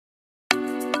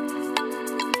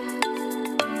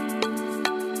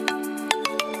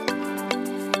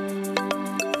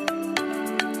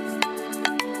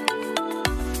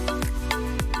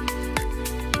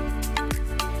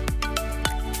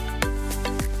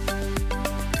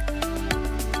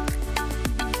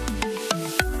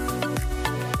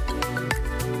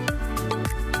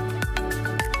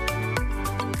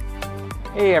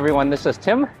Hey everyone, this is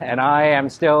Tim, and I am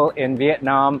still in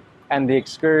Vietnam, and the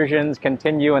excursions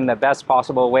continue in the best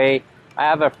possible way. I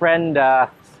have a friend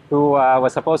who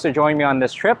was supposed to join me on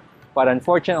this trip, but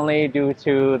unfortunately, due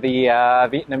to the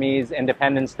Vietnamese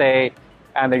Independence Day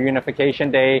and the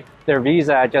Unification Day, their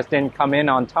visa just didn't come in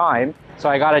on time. So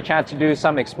I got a chance to do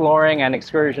some exploring and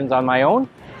excursions on my own.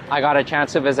 I got a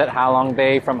chance to visit Ha Long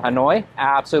Bay from Hanoi,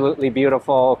 absolutely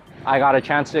beautiful. I got a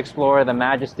chance to explore the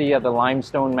majesty of the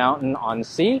limestone mountain on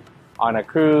sea, on a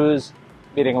cruise,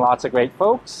 meeting lots of great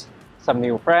folks, some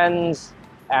new friends,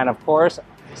 and of course,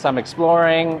 some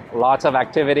exploring, lots of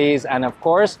activities, and of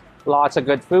course, lots of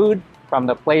good food, from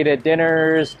the plated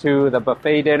dinners to the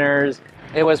buffet dinners.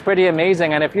 It was pretty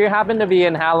amazing, and if you happen to be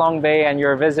in Ha Long Bay and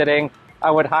you're visiting,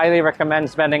 I would highly recommend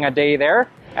spending a day there.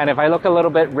 And if I look a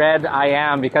little bit red, I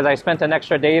am, because I spent an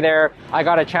extra day there. I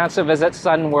got a chance to visit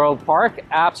Sun World Park,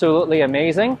 absolutely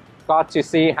amazing. Got to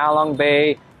see Ha Long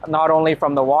Bay, not only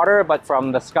from the water, but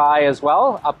from the sky as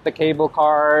well, up the cable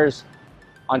cars,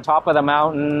 on top of the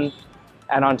mountain,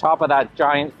 and on top of that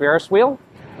giant Ferris wheel.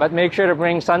 But make sure to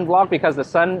bring sunblock because the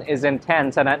sun is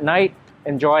intense, and at night,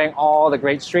 enjoying all the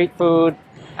great street food.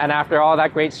 And after all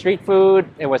that great street food,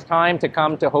 it was time to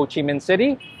come to Ho Chi Minh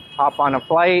City, hop on a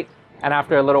flight. And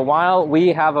after a little while, we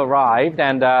have arrived,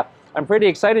 and I'm pretty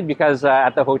excited because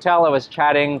at the hotel I was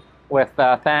chatting with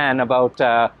Than about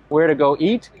where to go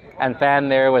eat, and Than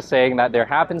there was saying that there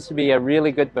happens to be a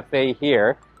really good buffet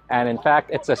here, and in fact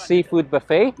it's a seafood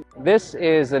buffet. This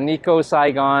is the Nikko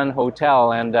Saigon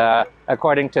hotel, and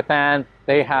according to Than,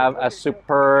 they have a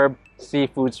superb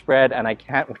seafood spread, and I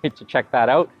can't wait to check that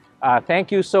out.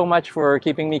 Thank you so much for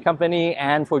keeping me company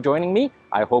and for joining me.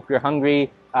 I hope you're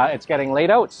hungry. It's getting late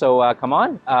out, so come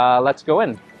on, let's go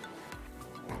in.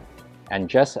 And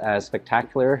just as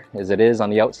spectacular as it is on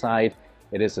the outside,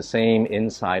 it is the same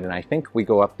inside, and I think we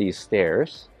go up these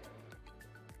stairs.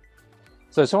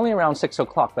 So it's only around 6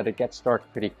 o'clock, but it gets dark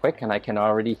pretty quick, and I can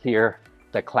already hear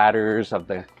the clatters of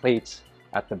the plates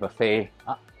at the buffet.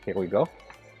 Here we go.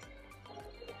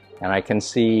 And I can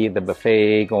see the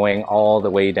buffet going all the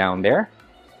way down there.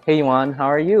 Hey Yuan, how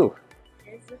are you?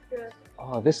 Good.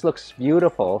 Oh, this looks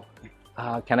beautiful.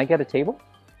 Can I get a table?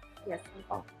 Yes.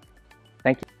 Oh,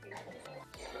 thank you.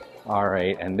 All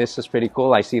right, and this is pretty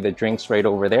cool. I see the drinks right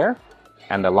over there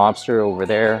and the lobster over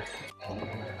there.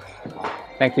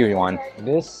 Thank you, Yuan.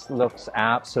 This looks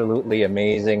absolutely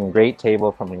amazing. Great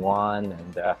table from Yuan,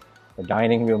 and the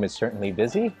dining room is certainly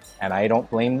busy, and I don't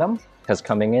blame them. Because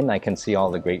coming in, I can see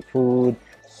all the great food.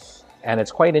 And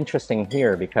it's quite interesting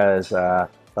here because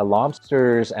the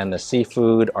lobsters and the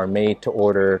seafood are made to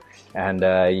order, and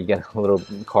you get a little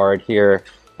card here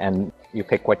and you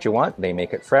pick what you want. They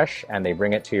make it fresh and they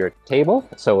bring it to your table.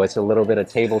 So it's a little bit of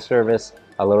table service,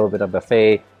 a little bit of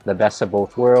buffet, the best of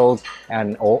both worlds.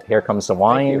 And oh, here comes the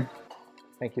wine.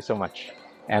 Thank you so much.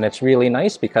 And it's really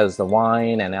nice because the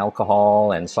wine and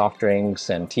alcohol and soft drinks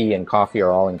and tea and coffee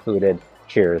are all included.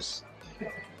 Cheers.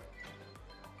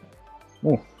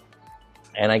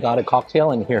 And I got a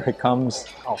cocktail, and here it comes.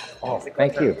 Oh,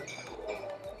 thank you.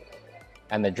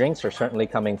 And the drinks are certainly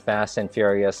coming fast and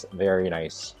furious. Very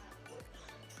nice.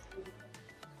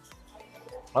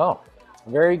 Oh,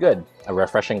 very good. A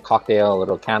refreshing cocktail, a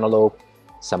little cantaloupe,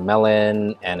 some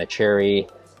melon, and a cherry.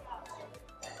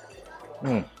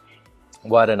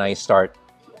 What a nice start.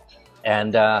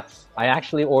 And I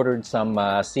actually ordered some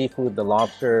seafood, the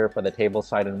lobster, for the table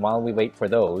side, and while we wait for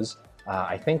those,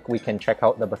 I think we can check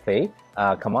out the buffet.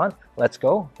 Come on, let's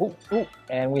go. Ooh.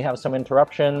 And we have some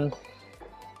interruption.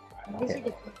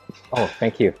 Okay. Oh,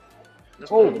 thank you.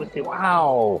 Oh,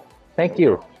 wow. Thank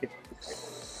you.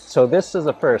 So this is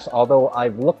a first. Although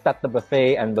I've looked at the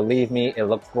buffet, and believe me, it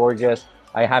looks gorgeous.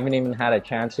 I haven't even had a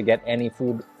chance to get any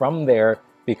food from there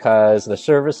because the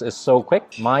service is so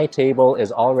quick. My table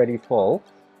is already full.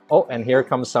 Oh, and here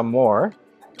comes some more.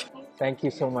 Thank you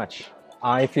so much.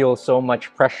 I feel so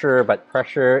much pressure, but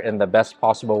pressure in the best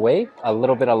possible way. A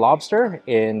little bit of lobster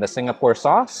in the Singapore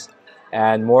sauce,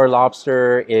 and more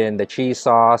lobster in the cheese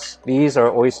sauce. These are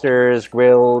oysters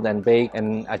grilled and baked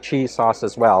in a cheese sauce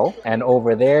as well. And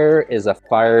over there is a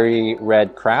fiery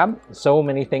red crab. So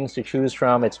many things to choose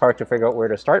from. It's hard to figure out where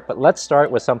to start, but let's start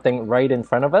with something right in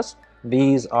front of us.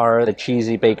 These are the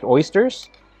cheesy baked oysters.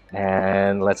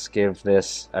 And let's give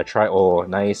this a try. Oh,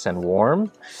 nice and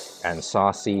warm and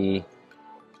saucy.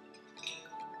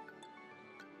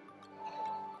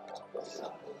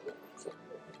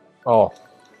 Oh,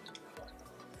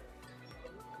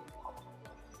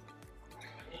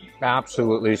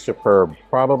 absolutely superb.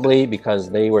 Probably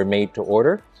because they were made to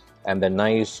order, and the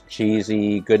nice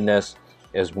cheesy goodness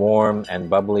is warm and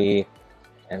bubbly,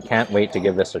 and can't wait to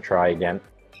give this a try again.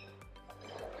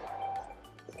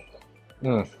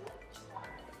 Mm.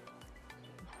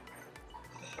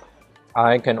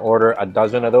 I can order a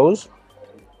dozen of those,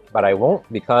 but I won't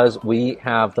because we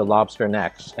have the lobster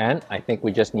next. And I think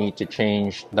we just need to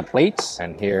change the plates.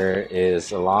 And here is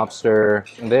the lobster.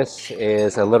 This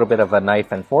is a little bit of a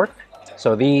knife and fork.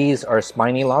 So these are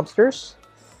spiny lobsters.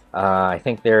 I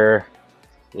think they're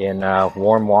in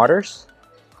warm waters.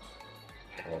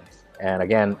 And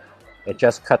again, it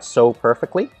just cuts so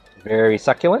perfectly. Very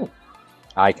succulent.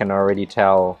 I can already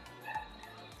tell.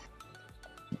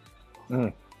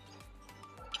 Mm.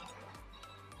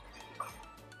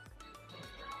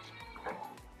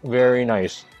 Very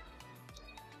nice.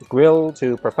 Grilled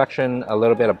to perfection, a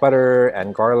little bit of butter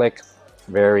and garlic.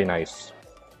 Very nice.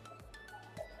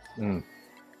 Mm.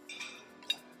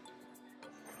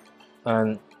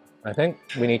 And I think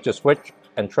we need to switch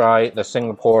and try the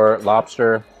Singapore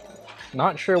lobster.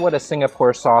 Not sure what a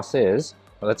Singapore sauce is,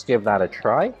 but let's give that a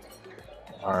try.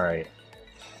 All right.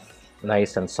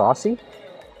 Nice and saucy.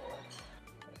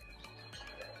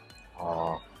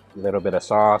 A little bit of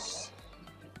sauce.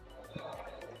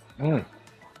 Mm.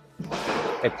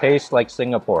 It tastes like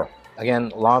Singapore.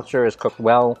 Again, lobster is cooked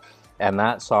well, and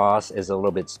that sauce is a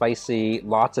little bit spicy,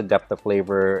 lots of depth of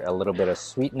flavor, a little bit of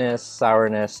sweetness,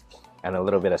 sourness, and a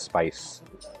little bit of spice.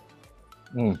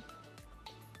 Mm.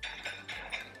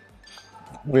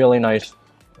 Really nice.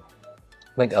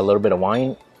 Like a little bit of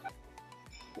wine.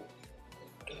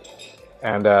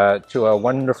 And to a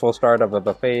wonderful start of a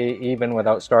buffet, even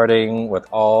without starting with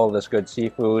all this good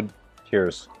seafood.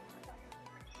 Cheers.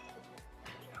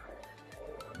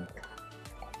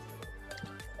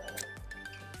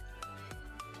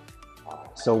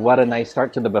 So what a nice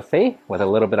start to the buffet with a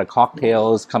little bit of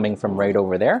cocktails coming from right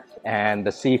over there and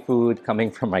the seafood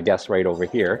coming from, I guess, right over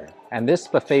here. And this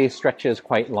buffet stretches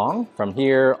quite long from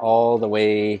here all the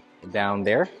way down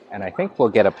there. And I think we'll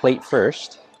get a plate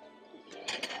first.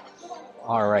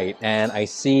 All right, and I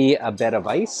see a bed of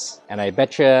ice, and I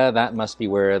betcha that must be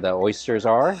where the oysters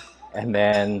are. And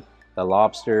then the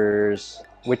lobsters,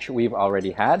 which we've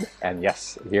already had. And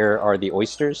yes, here are the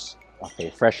oysters.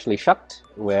 Okay, freshly shucked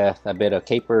with a bit of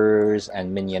capers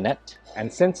and mignonette.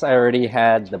 And since I already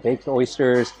had the baked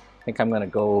oysters, I think I'm gonna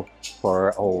go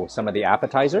for some of the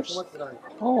appetizers.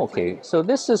 Oh, okay, so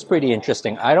this is pretty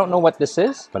interesting. I don't know what this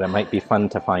is, but it might be fun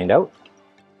to find out.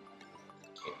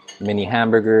 Mini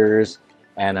hamburgers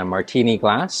and a martini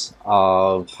glass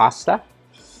of pasta.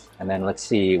 And then let's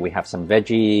see, we have some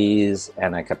veggies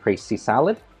and a caprese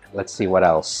salad. Let's see what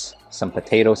else. Some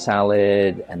potato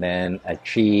salad, and then a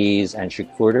cheese and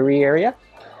charcuterie area.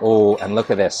 Oh, and look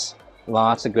at this.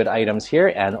 Lots of good items here.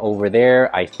 And over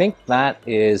there, I think that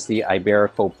is the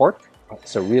Iberico pork.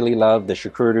 So really love the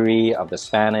charcuterie of the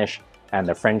Spanish and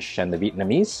the French and the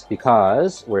Vietnamese,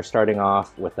 because we're starting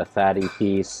off with a fatty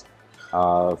piece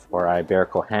of our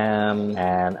Iberico ham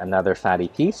and another fatty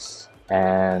piece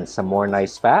and some more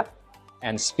nice fat.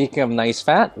 And speaking of nice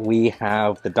fat, we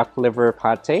have the duck liver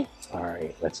pate. All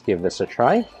right, let's give this a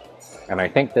try. And I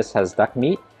think this has duck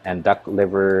meat and duck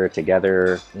liver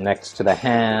together next to the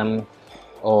ham.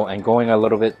 Oh, and going a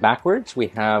little bit backwards, we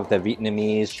have the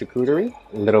Vietnamese charcuterie,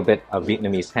 a little bit of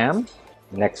Vietnamese ham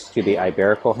next to the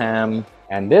Iberico ham.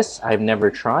 And this I've never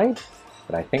tried,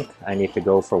 but I think I need to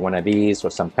go for one of these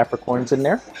with some peppercorns in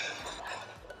there.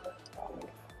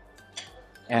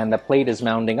 And the plate is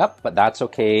mounting up, but that's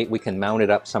okay. We can mount it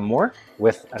up some more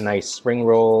with a nice spring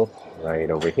roll right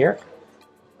over here.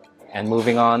 And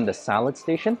moving on, the salad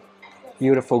station.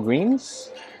 Beautiful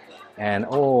greens. And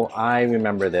oh, I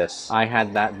remember this. I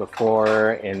had that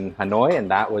before in Hanoi, and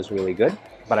that was really good.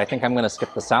 But I think I'm gonna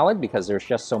skip the salad because there's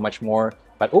just so much more.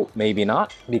 But oh, maybe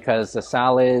not, because the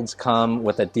salads come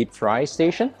with a deep fry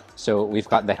station. So we've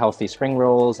got the healthy spring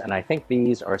rolls, and I think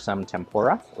these are some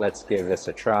tempura. Let's give this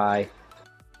a try.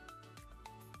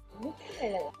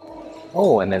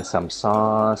 Oh, and then some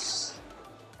sauce,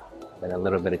 then a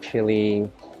little bit of chili.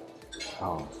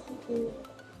 Oh,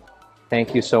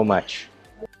 thank you so much.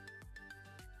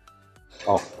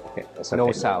 Oh, okay. So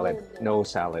no salad, no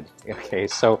salad. Okay,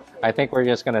 so I think we're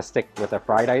just gonna stick with the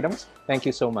fried items. Thank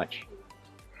you so much.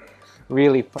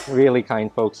 Really, really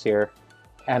kind folks here.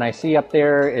 And I see up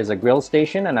there is a grill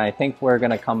station, and I think we're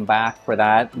gonna come back for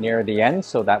that near the end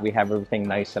so that we have everything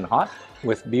nice and hot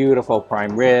with beautiful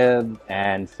prime rib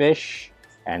and fish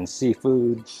and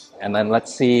seafood. And then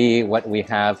let's see what we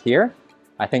have here.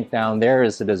 I think down there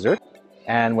is the dessert.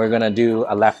 And we're gonna do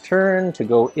a left turn to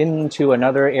go into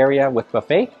another area with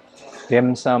buffet.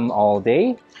 Dim sum all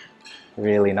day,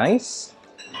 really nice.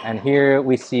 And here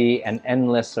we see an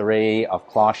endless array of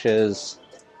cloches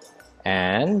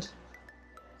and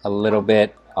a little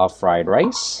bit of fried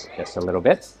rice, just a little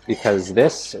bit, because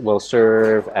this will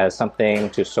serve as something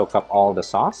to soak up all the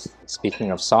sauce.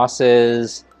 Speaking of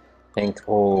sauces, think,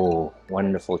 oh,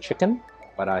 wonderful chicken,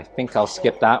 but I think I'll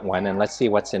skip that one and let's see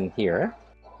what's in here.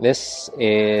 This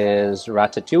is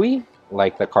ratatouille,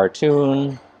 like the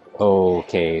cartoon.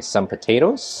 Okay, some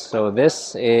potatoes. So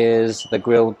this is the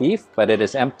grilled beef, but it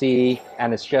is empty,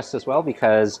 and it's just as well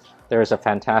because there's a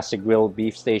fantastic grilled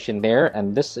beef station there,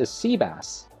 and this is sea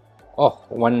bass. Oh,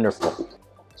 wonderful.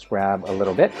 Let's grab a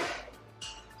little bit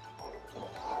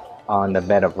on the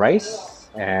bed of rice,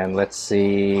 and let's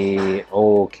see.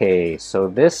 Okay, so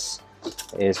this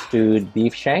is stewed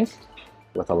beef shank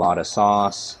with a lot of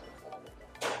sauce.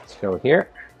 Let's go here.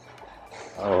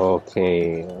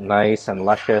 Okay, nice and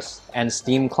luscious. And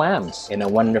steamed clams in a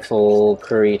wonderful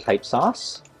curry type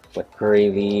sauce with curry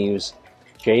leaves.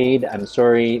 Jade, I'm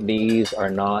sorry, these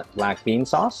are not black bean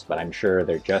sauce, but I'm sure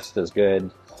they're just as good.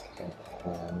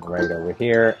 And right over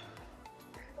here.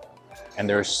 And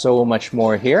there's so much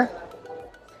more here.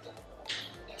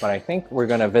 But I think we're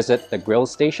gonna visit the grill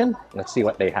station. Let's see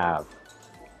what they have.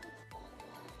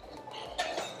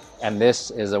 And this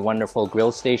is a wonderful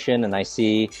grill station, and I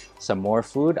see some more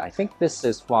food. I think this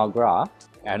is foie gras,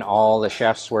 and all the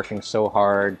chefs working so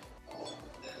hard.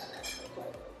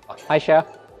 Hi, chef.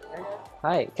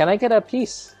 Hi, can I get a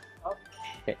piece?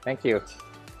 Okay, thank you.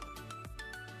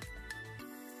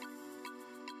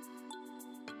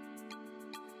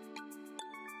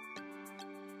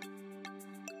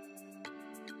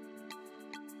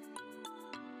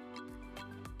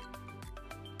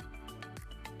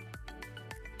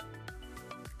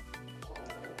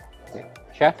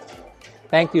 Chef,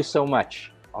 thank you so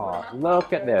much. Oh,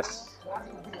 look at this.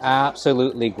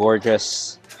 Absolutely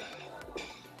gorgeous.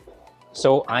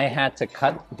 So I had to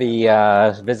cut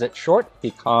the visit short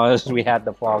because we had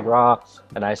the foie gras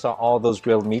and I saw all those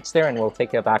grilled meats there, and we'll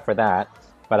take it back for that.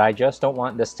 But I just don't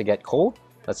want this to get cold.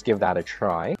 Let's give that a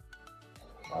try.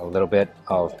 A little bit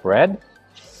of bread.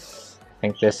 I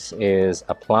think this is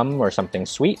a plum or something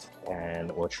sweet.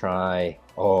 And we'll try,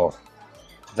 oh,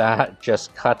 that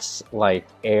just cuts like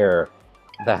air.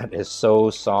 That is so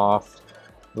soft,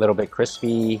 a little bit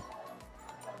crispy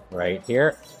right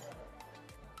here.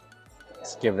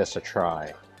 Let's give this a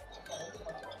try.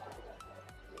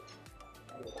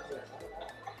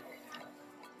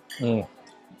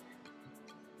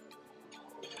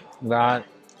 That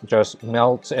just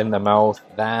melts in the mouth.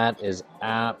 That is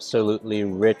absolutely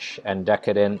rich and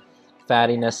decadent.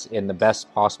 Fattiness in the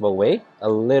best possible way. A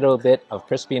little bit of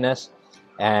crispiness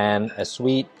and a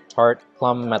sweet tart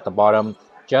plum at the bottom,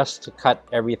 just to cut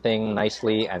everything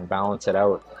nicely and balance it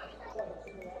out.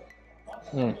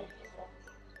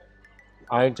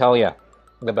 I tell you,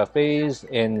 the buffets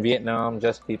in Vietnam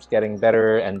just keeps getting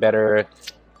better and better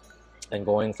and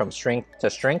going from strength to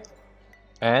strength.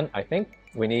 And I think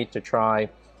we need to try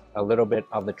a little bit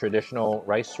of the traditional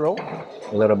rice roll,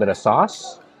 a little bit of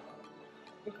sauce.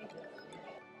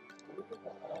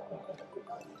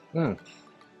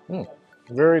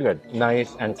 Very good.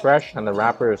 Nice and fresh, and the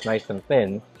wrapper is nice and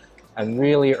thin and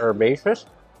really herbaceous.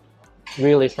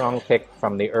 Really strong kick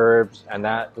from the herbs, and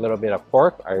that little bit of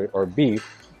pork or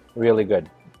beef, really good.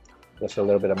 Just a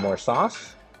little bit of more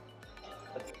sauce.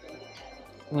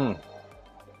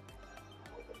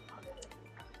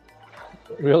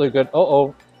 Really good.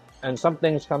 And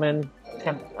something's come in.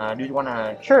 Do you want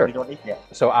to? Sure. You don't eat yet.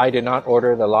 So I did not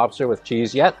order the lobster with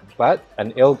cheese yet, but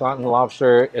an ill-gotten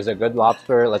lobster is a good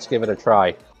lobster. Let's give it a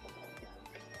try.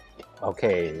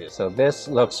 Okay, so this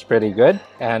looks pretty good.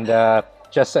 And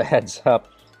just a heads up,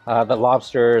 the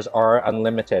lobsters are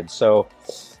unlimited. So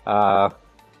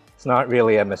it's not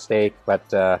really a mistake,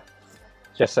 but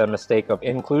just a mistake of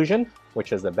inclusion,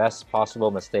 which is the best possible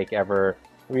mistake ever.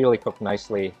 Really cooked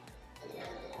nicely.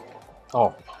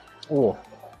 Oh,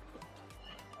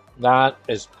 that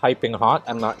is piping hot.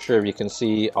 I'm not sure if you can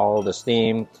see all the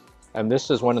steam. And this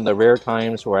is one of the rare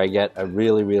times where I get a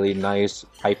really, really nice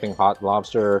piping hot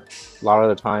lobster. A lot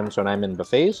of the times when I'm in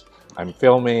buffets, I'm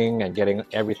filming and getting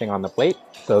everything on the plate.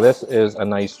 So this is a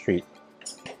nice treat.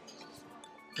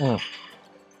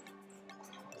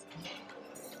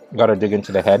 Gotta dig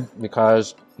into the head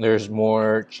because there's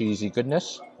more cheesy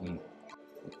goodness.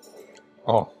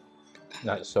 Oh,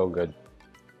 that's so good.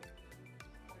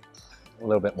 A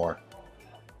little bit more.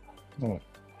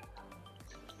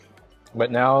 But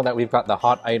now that we've got the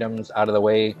hot items out of the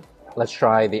way, let's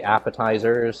try the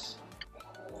appetizers.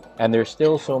 And there's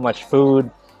still so much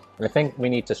food. I think we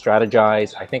need to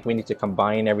strategize. I think we need to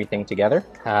combine everything together.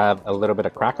 Have a little bit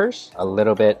of crackers, a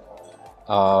little bit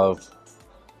of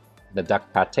the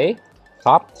duck pate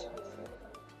topped.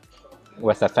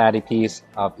 with a fatty piece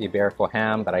of Iberico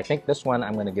ham, but I think this one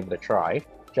I'm going to give it a try,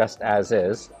 just as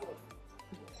is.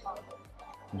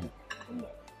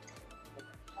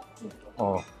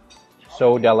 Oh,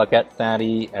 so delicate,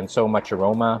 fatty, and so much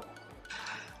aroma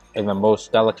in the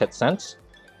most delicate sense.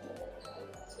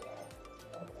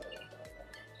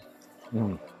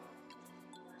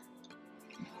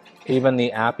 Even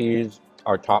the appies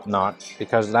are top notch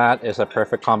because that is a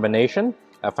perfect combination,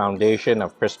 a foundation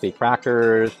of crispy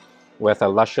crackers with a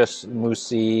luscious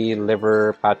moussey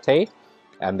liver pate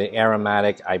and the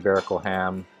aromatic Iberico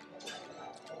ham.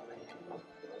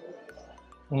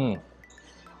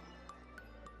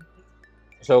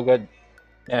 So good.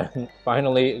 And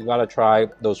finally, you gotta try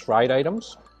those fried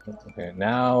items. Okay,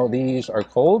 now these are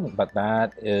cold, but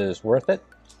that is worth it.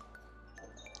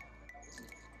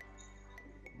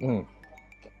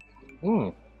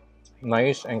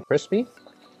 Nice and crispy.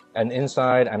 And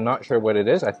inside, I'm not sure what it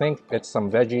is. I think it's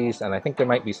some veggies, and I think there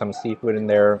might be some seafood in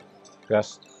there.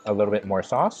 Just a little bit more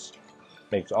sauce.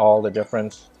 Makes all the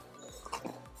difference.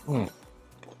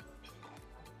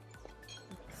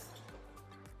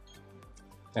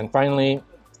 And finally,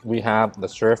 we have the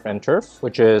surf and turf,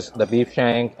 which is the beef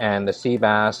shank and the sea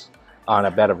bass on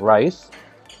a bed of rice.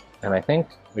 And I think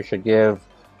we should give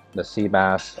the sea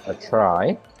bass a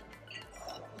try.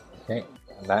 Okay,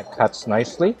 that cuts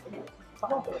nicely.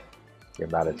 Give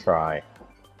that a try.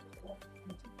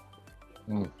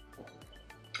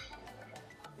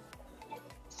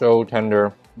 So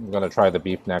tender. I'm gonna try the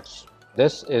beef next.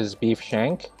 This is beef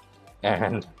shank,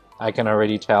 and I can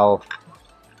already tell,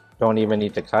 don't even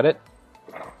need to cut it.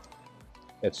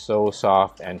 It's so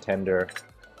soft and tender.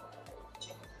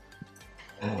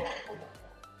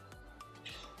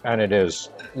 And it is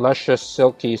luscious,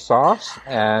 silky sauce,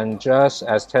 and just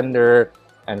as tender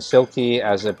and silky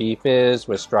as the beef is,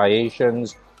 with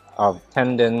striations of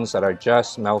tendons that are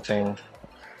just melting.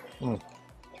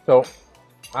 So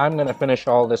I'm gonna finish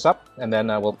all this up, and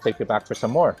then I will take you back for some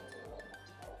more.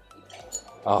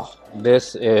 Oh,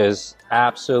 this is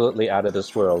absolutely out of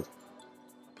this world.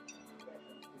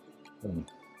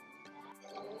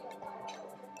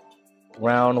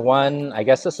 Round one, I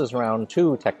guess this is round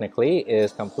two technically,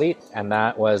 is complete, and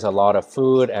that was a lot of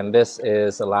food, and this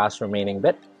is the last remaining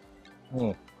bit.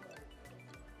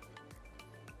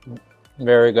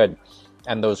 Very good.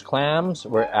 And those clams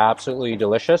were absolutely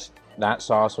delicious. That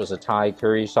sauce was a Thai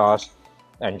curry sauce,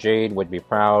 and Jade would be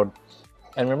proud.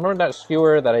 And remember that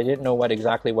skewer that I didn't know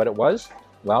exactly what it was?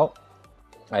 Well,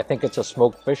 I think it's a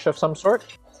smoked fish of some sort.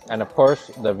 And of course,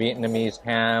 the Vietnamese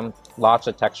ham, lots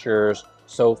of textures,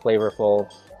 so flavorful.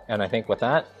 And I think with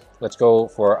that, let's go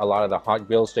for a lot of the hot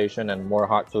grill station and more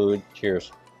hot food.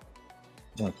 Cheers.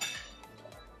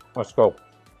 Let's go.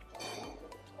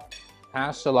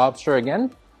 Past the lobster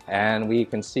again, and we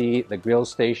can see the grill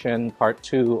station part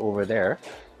 2 over there.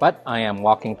 But I am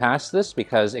walking past this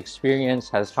because experience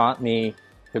has taught me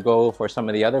to go for some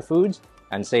of the other foods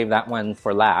and save that one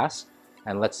for last.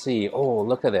 And let's see, oh,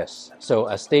 look at this. So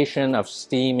a station of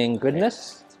steaming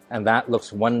goodness, and that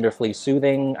looks wonderfully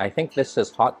soothing. I think this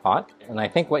is hot pot. And I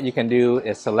think what you can do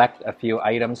is select a few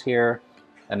items here,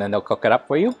 and then they'll cook it up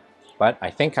for you. But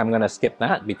I think I'm gonna skip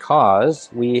that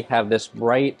because we have this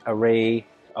bright array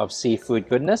of seafood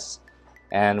goodness.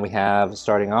 And we have,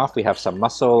 starting off, we have some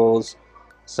mussels,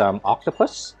 some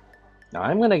octopus. Now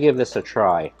I'm gonna give this a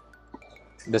try.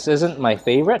 This isn't my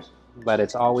favorite, but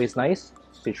it's always nice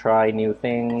to try new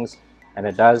things, and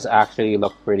it does actually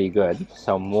look pretty good.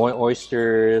 So more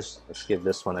oysters. Let's give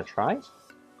this one a try.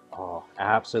 Oh,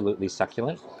 absolutely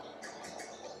succulent.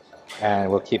 And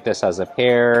we'll keep this as a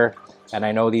pair. And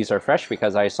I know these are fresh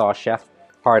because I saw Chef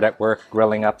hard at work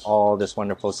grilling up all this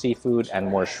wonderful seafood and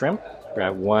more shrimp.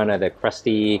 Grab one of the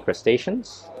crusty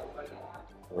crustaceans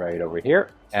right over here.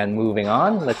 And moving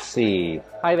on, let's see.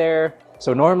 Hi there.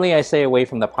 So normally I stay away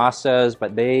from the pastas,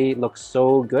 but they look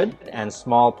so good, and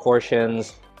small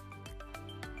portions.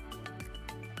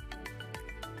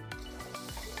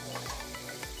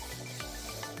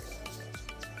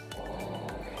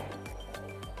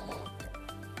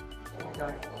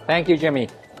 Thank you, Jimmy.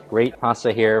 Great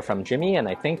pasta here from Jimmy, and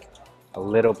I think a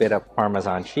little bit of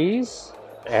Parmesan cheese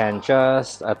and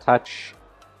just a touch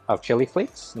of chili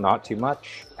flakes, not too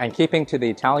much. And keeping to the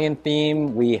Italian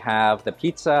theme, we have the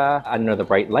pizza under the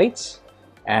bright lights.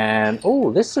 And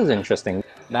oh, this is interesting.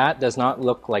 That does not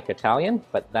look like Italian,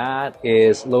 but that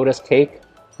is lotus cake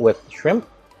with shrimp,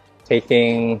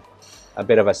 taking a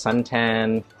bit of a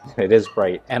suntan. It is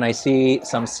bright. And I see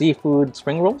some seafood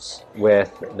spring rolls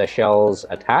with the shells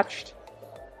attached.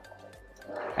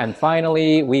 And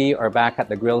finally, we are back at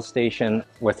the grill station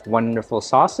with wonderful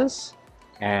sauces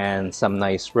and some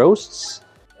nice roasts.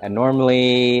 And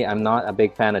normally I'm not a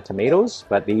big fan of tomatoes,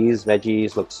 but these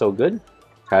veggies look so good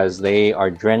because they are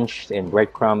drenched in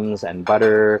breadcrumbs and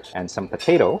butter and some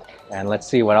potato. And let's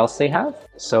see what else they have.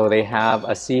 So they have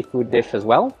a seafood dish as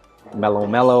well. Mellow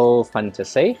mellow, fun to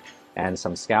say. And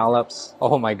some scallops.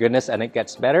 Oh my goodness, and it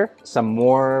gets better. Some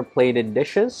more plated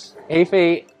dishes.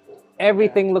 Efe,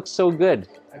 everything looks so good.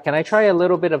 Can I try a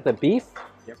little bit of the beef?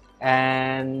 Yep.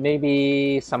 And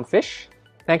maybe some fish?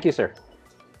 Thank you, sir.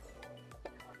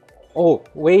 Oh,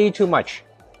 way too much.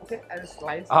 Okay, I'll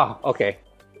slice. Ah, okay.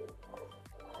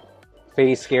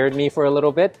 Faye scared me for a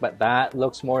little bit, but that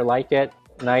looks more like it.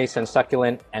 Nice and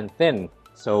succulent and thin.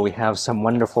 So we have some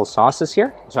wonderful sauces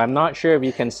here. So I'm not sure if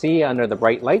you can see under the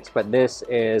bright lights, but this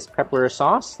is pepper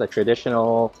sauce, the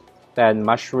traditional, then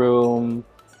mushroom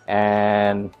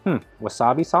and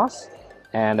wasabi sauce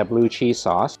and a blue cheese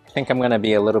sauce. I think I'm gonna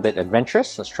be a little bit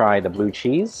adventurous. Let's try the blue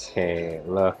cheese. Okay,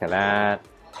 look at that.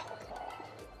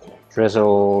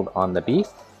 Drizzled on the beef.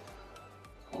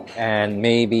 And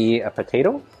maybe a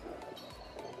potato.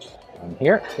 And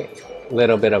here, a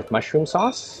little bit of mushroom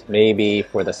sauce, maybe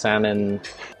for the salmon.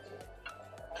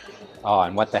 Oh,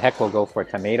 and what the heck, we'll go for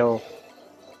tomato.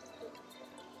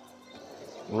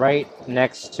 Right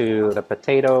next to the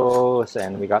potatoes,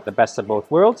 and we got the best of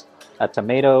both worlds. A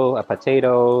tomato, a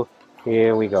potato,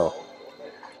 here we go.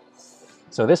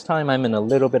 So this time I'm in a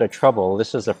little bit of trouble.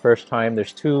 This is the first time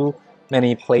there's too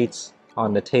many plates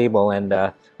on the table, and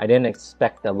I didn't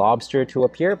expect the lobster to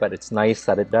appear, but it's nice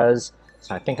that it does.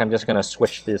 So I think I'm just gonna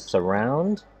switch this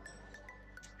around.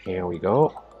 Here we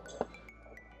go.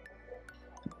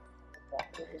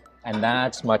 And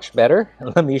that's much better.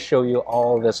 Let me show you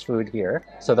all this food here.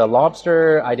 So the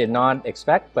lobster I did not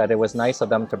expect, but it was nice of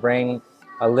them to bring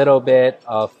a little bit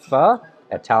of pho,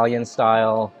 Italian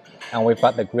style. And we've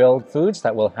got the grilled foods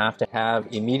that we'll have to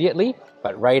have immediately.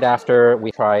 But right after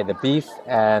we try the beef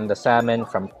and the salmon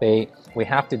from Faye, we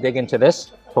have to dig into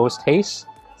this post-haste.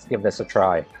 Let's give this a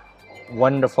try.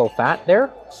 Wonderful fat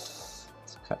there. Let's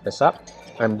cut this up.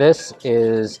 And this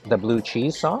is the blue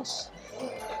cheese sauce.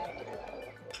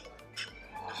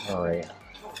 All right.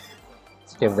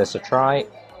 Let's give this a try.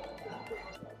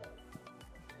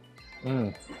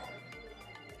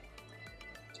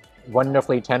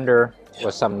 Wonderfully tender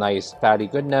with some nice fatty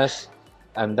goodness.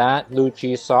 And that blue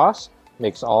cheese sauce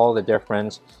makes all the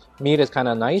difference. Meat is kind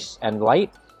of nice and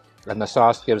light, and the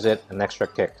sauce gives it an extra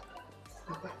kick.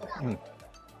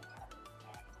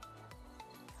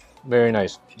 Very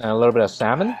nice. And a little bit of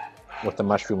salmon with the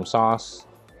mushroom sauce.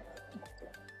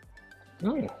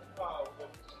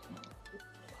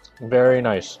 Very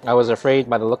nice. I was afraid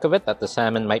by the look of it that the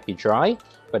salmon might be dry,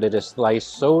 but it is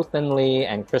sliced so thinly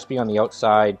and crispy on the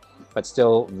outside, but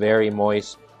still very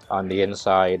moist on the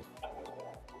inside.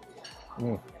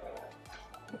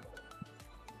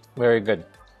 Very good.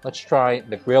 Let's try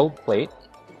the grilled plate.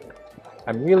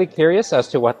 I'm really curious as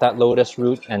to what that lotus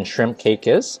root and shrimp cake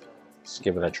is. Let's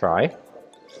give it a try.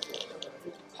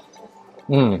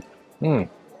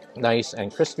 Nice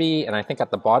and crispy, and I think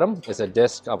at the bottom is a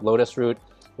disc of lotus root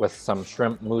with some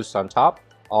shrimp mousse on top,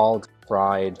 all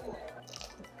fried.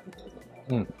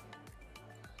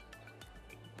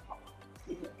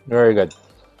 Very good.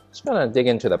 Just gonna dig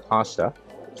into the pasta.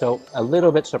 So a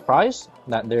little bit surprised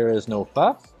that there is no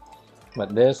pho,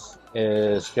 but this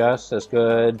is just as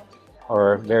good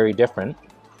or very different.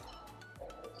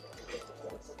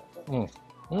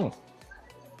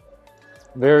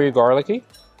 Very garlicky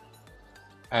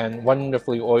and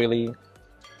wonderfully oily.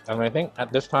 And I think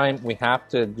at this time we have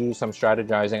to do some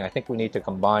strategizing. I think we need to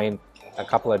combine a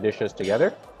couple of dishes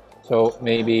together. So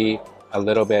maybe a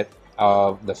little bit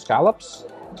of the scallops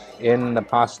in the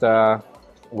pasta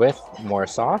with more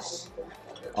sauce,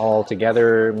 all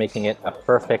together, making it a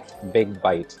perfect big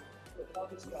bite.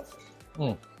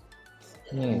 A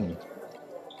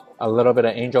little bit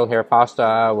of angel hair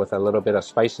pasta with a little bit of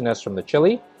spiciness from the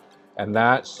chili, and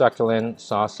that succulent,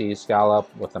 saucy scallop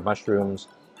with the mushrooms.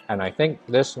 And I think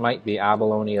this might be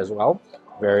abalone as well.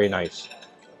 Very nice.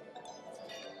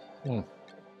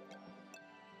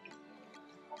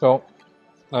 So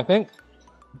I think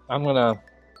I'm gonna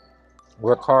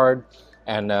work hard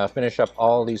and finish up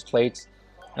all these plates.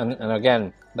 And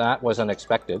again, that was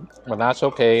unexpected, but that's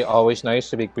okay. Always nice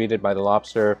to be greeted by the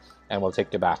lobster, and we'll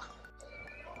take you back.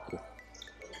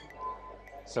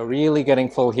 So really getting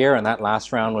full here, and that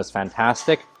last round was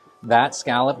fantastic. That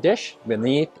scallop dish,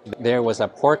 beneath there was a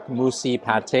pork moussey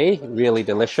pate, really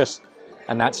delicious.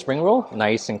 And that spring roll,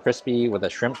 nice and crispy with a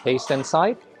shrimp paste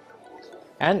inside.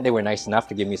 And they were nice enough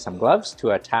to give me some gloves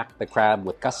to attack the crab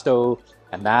with gusto,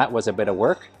 and that was a bit of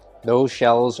work. Those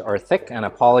shells are thick, and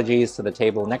apologies to the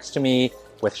table next to me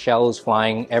with shells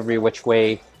flying every which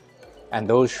way. And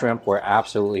those shrimp were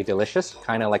absolutely delicious,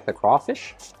 kind of like the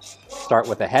crawfish. Start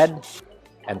with the head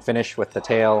and finish with the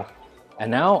tail.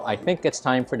 And now I think it's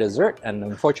time for dessert. And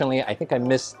unfortunately, I think I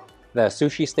missed the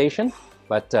sushi station,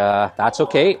 but that's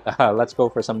okay. Let's go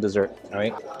for some dessert. All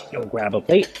right, go grab a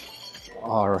plate.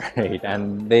 All right,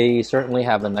 and they certainly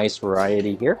have a nice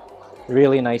variety here.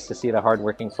 Really nice to see the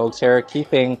hardworking folks here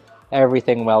keeping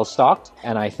everything well stocked.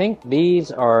 And I think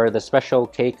these are the special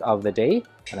cake of the day.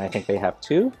 And I think they have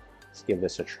two. Let's give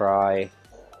this a try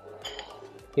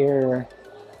here.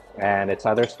 And it's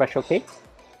other special cake.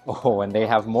 Oh, and they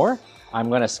have more. I'm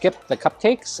going to skip the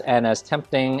cupcakes, and as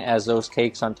tempting as those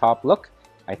cakes on top look,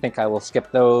 I think I will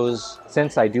skip those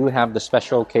since I do have the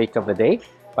special cake of the day.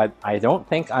 But I don't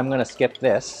think I'm going to skip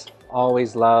this.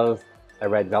 Always love a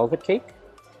red velvet cake.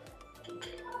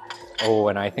 Oh,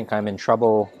 and I think I'm in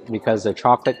trouble because the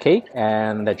chocolate cake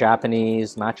and the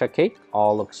Japanese matcha cake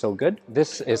all look so good.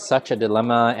 This is such a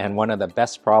dilemma and one of the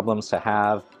best problems to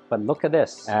have. But look at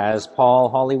this. As Paul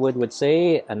Hollywood would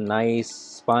say, a nice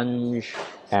sponge.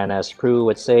 And as Prue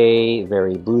would say,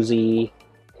 very boozy.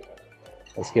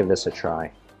 Let's give this a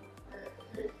try.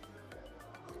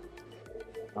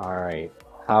 All right.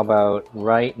 How about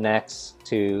right next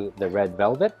to the red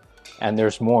velvet? And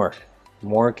there's more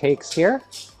cakes here.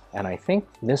 And I think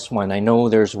this one, I know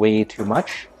there's way too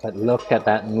much, but look at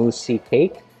that moussey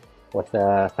cake with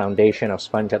a foundation of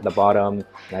sponge at the bottom.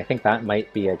 And I think that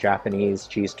might be a Japanese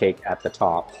cheesecake at the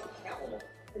top.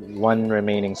 One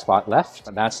remaining spot left.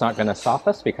 But that's not going to stop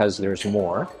us because there's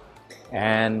more.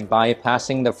 And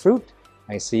bypassing the fruit,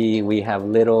 I see we have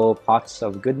little pots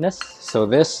of goodness. So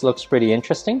this looks pretty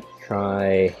interesting.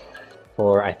 Try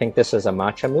for, I think this is a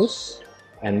matcha mousse.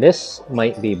 And this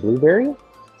might be blueberry.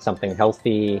 Something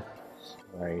healthy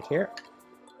right here.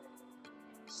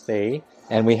 Stay.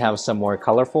 And we have some more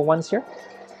colorful ones here.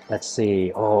 Let's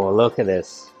see. Oh, look at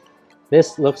this.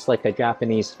 This looks like a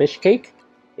Japanese fish cake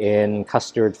in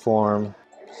custard form.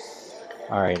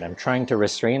 All right, I'm trying to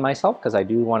restrain myself because I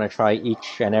do want to try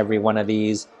each and every one of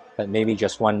these, but maybe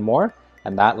just one more.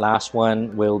 And that last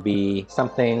one will be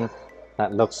something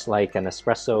that looks like an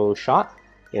espresso shot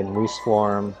in mousse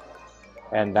form.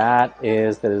 And that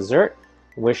is the dessert.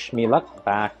 Wish me luck.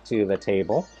 Back to the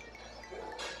table.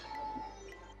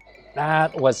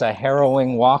 That was a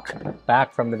harrowing walk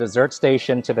back from the dessert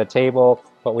station to the table,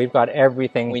 but we've got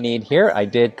everything we need here. I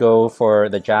did go for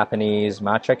the Japanese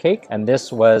matcha cake, and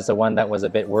this was the one that was a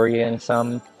bit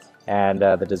worrisome, and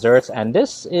the desserts. And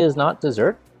this is not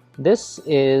dessert. This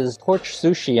is torch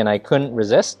sushi, and I couldn't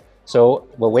resist. So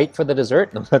we'll wait for the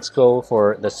dessert. Let's go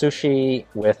for the sushi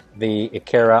with the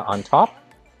ikara on top,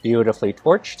 beautifully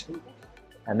torched.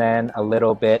 And then a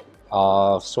little bit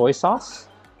of soy sauce.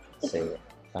 Let's see,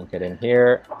 dunk it in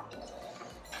here.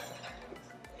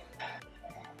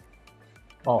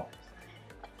 Oh,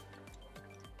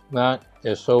 that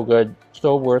is so good.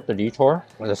 So worth the detour.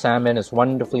 The salmon is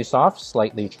wonderfully soft,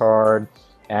 slightly charred,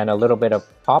 and a little bit of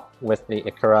pop with the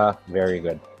ikara. Very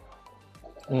good.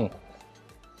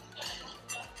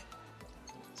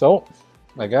 So,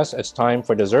 I guess it's time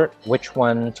for dessert. Which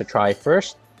one to try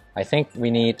first? I think we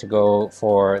need to go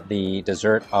for the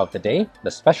dessert of the day,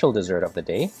 the special dessert of the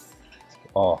day.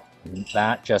 Oh,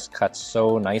 that just cuts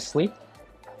so nicely.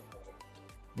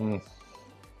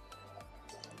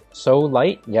 So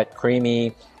light yet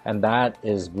creamy, and that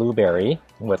is blueberry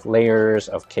with layers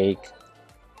of cake.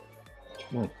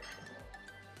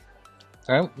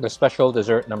 And the special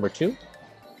dessert number 2.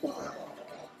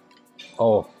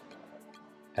 Oh,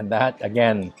 and that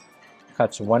again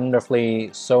cuts wonderfully,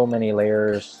 so many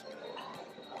layers.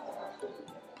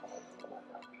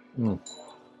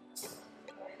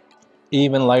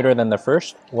 Even lighter than the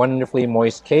first. Wonderfully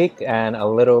moist cake and a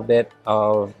little bit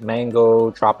of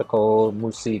mango, tropical,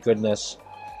 moussey goodness.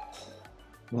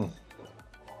 And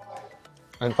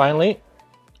finally,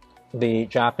 the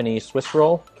Japanese Swiss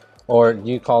roll, or do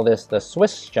you call this the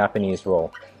Swiss Japanese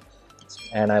roll?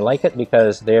 And I like it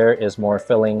because there is more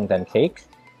filling than cake.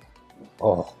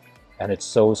 Oh, and it's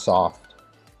so soft.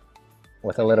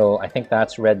 With a little, I think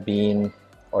that's red bean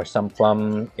or some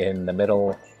plum in the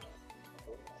middle.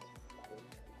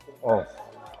 Oh.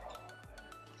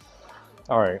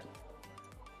 All right.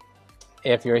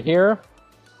 If you're here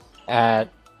at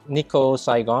Nikko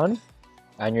Saigon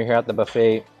and you're here at the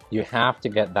buffet, you have to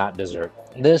get that dessert.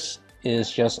 This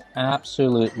is just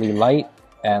absolutely light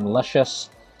and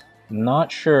luscious.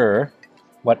 Not sure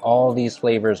what all these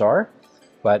flavors are,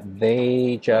 but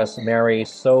they just marry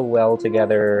so well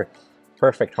together.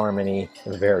 Perfect harmony.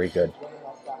 Very good.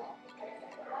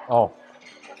 Oh.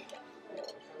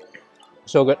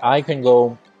 So good. I can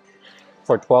go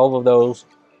for 12 of those.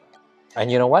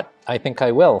 And you know what? I think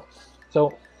I will.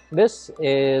 So this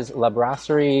is La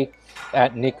Brasserie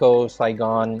at Nikko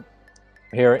Saigon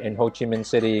here in Ho Chi Minh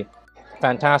City.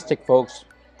 Fantastic folks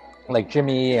like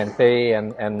Jimmy and Faye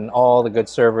and all the good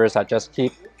servers that just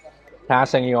keep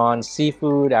passing you on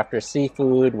seafood after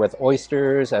seafood with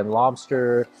oysters and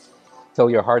lobster till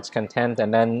your heart's content,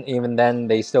 and then even then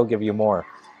they still give you more.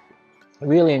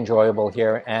 Really enjoyable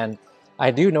here, and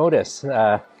I do notice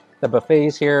the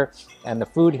buffets here and the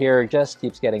food here just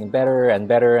keeps getting better and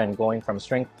better and going from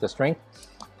strength to strength.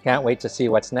 Can't wait to see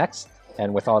what's next,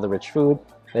 and with all the rich food,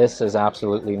 this is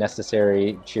absolutely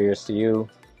necessary. Cheers to you.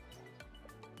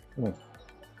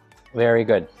 Very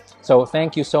good. So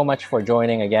thank you so much for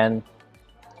joining again.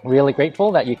 Really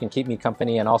grateful that you can keep me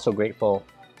company, and also grateful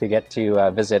to get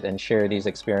to visit and share these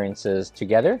experiences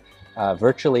together,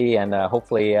 virtually and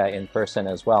hopefully in person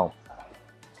as well.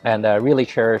 And really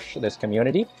cherish this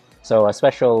community. So a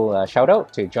special shout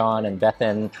out to John and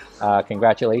Bethan.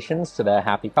 Congratulations to the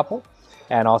happy couple.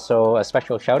 And also a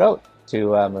special shout out to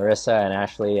Marissa and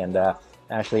Ashley. And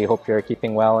Ashley, hope you're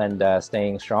keeping well and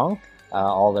staying strong.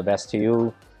 All the best to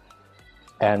you.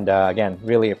 And again,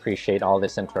 really appreciate all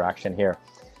this interaction here.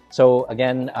 So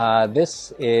again,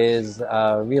 this is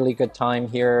a really good time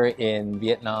here in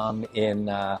Vietnam, in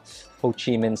Ho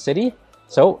Chi Minh City.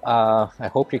 So I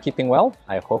hope you're keeping well.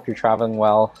 I hope you're traveling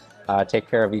well. Take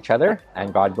care of each other,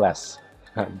 and God bless.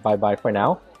 Bye-bye for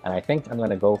now. And I think I'm going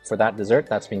to go for that dessert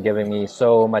that's been giving me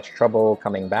so much trouble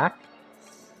coming back.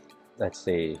 Let's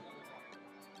see.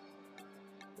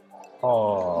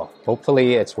 Oh,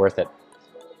 hopefully it's worth it.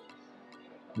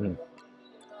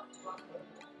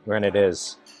 When it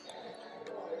is.